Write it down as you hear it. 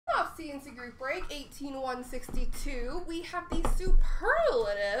CNC Group Break 18162. We have the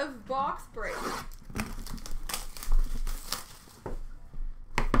Superlative box break.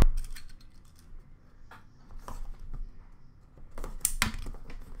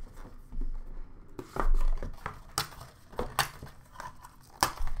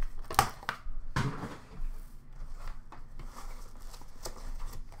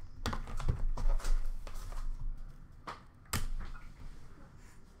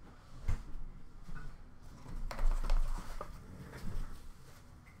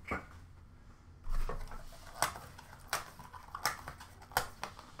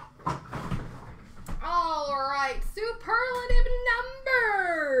 Superlative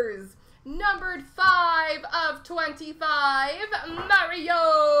numbers. Numbered 5 of 25, Mario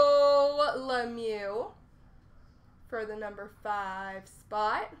Lemieux for the number 5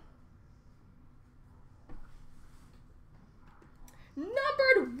 spot.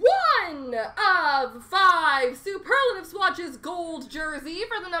 Numbered 1 of 5, Superlative Swatches Gold Jersey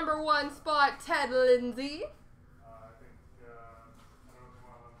for the number 1 spot, Ted Lindsay.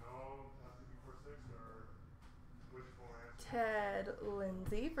 Ted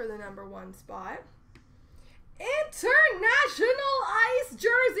Lindsay for the number 1 spot. International Ice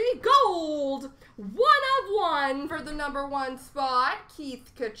Jersey Gold, 1 of 1 for the number 1 spot,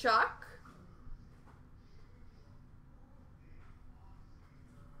 Keith Kachuk.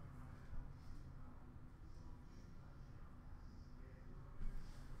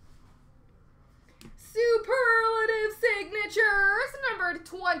 Superlative Signatures, numbered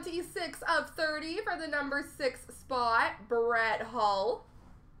 26 of 30 for the number 6 spot, Brett Hull.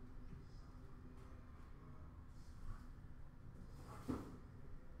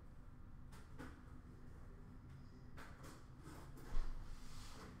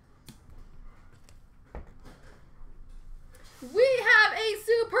 We have a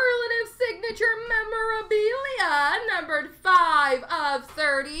Superlative Signature Memorabilia, numbered 5 of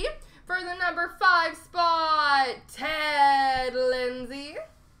 30. For the number 5 spot, Ted Lindsay.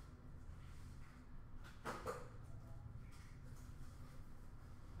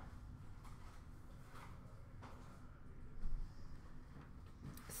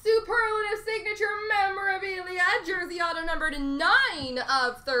 Superlative Signature Memorabilia, jersey auto numbered 9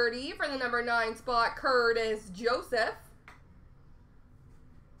 of 30. For the number 9 spot, Curtis Joseph.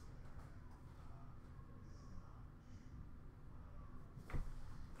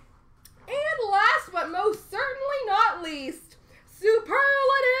 And last but most certainly not least,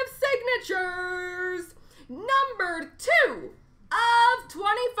 Superlative Signatures, numbered 2 of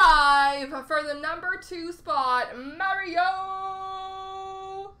 25 for the number 2 spot, Mario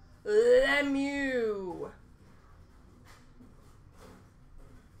Lemieux.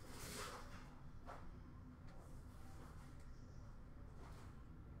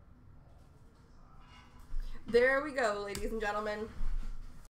 There we go, ladies and gentlemen.